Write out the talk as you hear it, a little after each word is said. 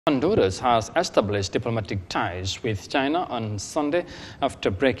Honduras has established diplomatic ties with China on Sunday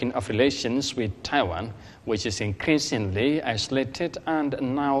after breaking off relations with Taiwan, which is increasingly isolated and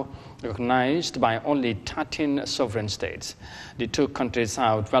now recognized by only 13 sovereign states. The two countries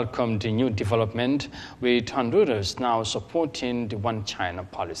have welcomed the new development, with Honduras now supporting the One China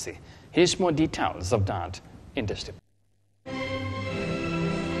policy. Here's more details of that in this report.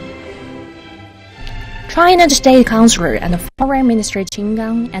 China's State Councillor and Foreign Minister Qin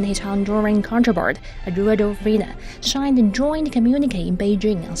Gang and his Honduran counterpart, Eduardo Vina, signed a joint communique in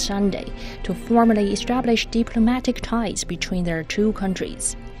Beijing on Sunday to formally establish diplomatic ties between their two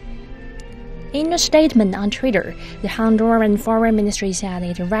countries. In a statement on Twitter, the Honduran Foreign Ministry said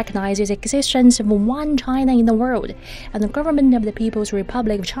it recognizes the existence of one China in the world, and the government of the People's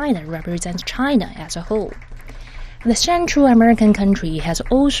Republic of China represents China as a whole. The Central American country has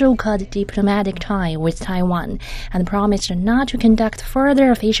also cut diplomatic ties with Taiwan and promised not to conduct further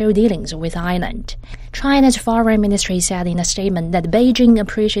official dealings with the island. China's foreign ministry said in a statement that Beijing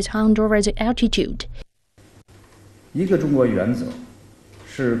appreciates Honduras' attitude. The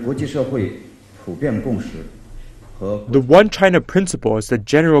One China principle is the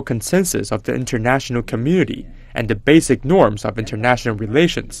general consensus of the international community and the basic norms of international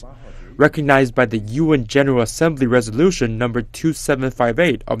relations, recognized by the UN General Assembly Resolution No.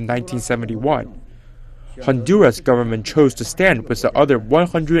 2758 of 1971. Honduras government chose to stand with the other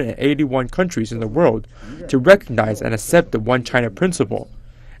 181 countries in the world to recognize and accept the One China principle,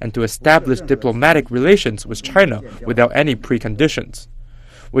 and to establish diplomatic relations with China without any preconditions,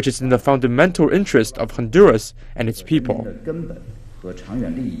 which is in the fundamental interest of Honduras and its people.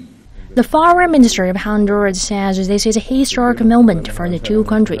 The foreign minister of Honduras says this is a historic moment for the two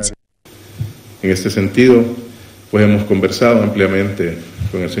countries. En este sentido, pues hemos conversado ampliamente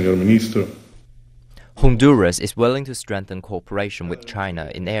con el señor ministro. Honduras is willing to strengthen cooperation with China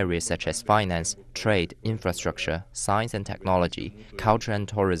in areas such as finance, trade, infrastructure, science and technology, culture and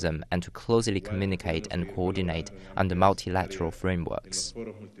tourism, and to closely communicate and coordinate under multilateral frameworks.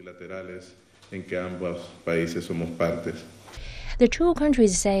 The two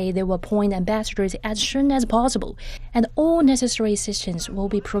countries say they will appoint ambassadors as soon as possible, and all necessary assistance will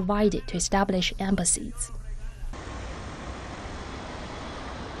be provided to establish embassies.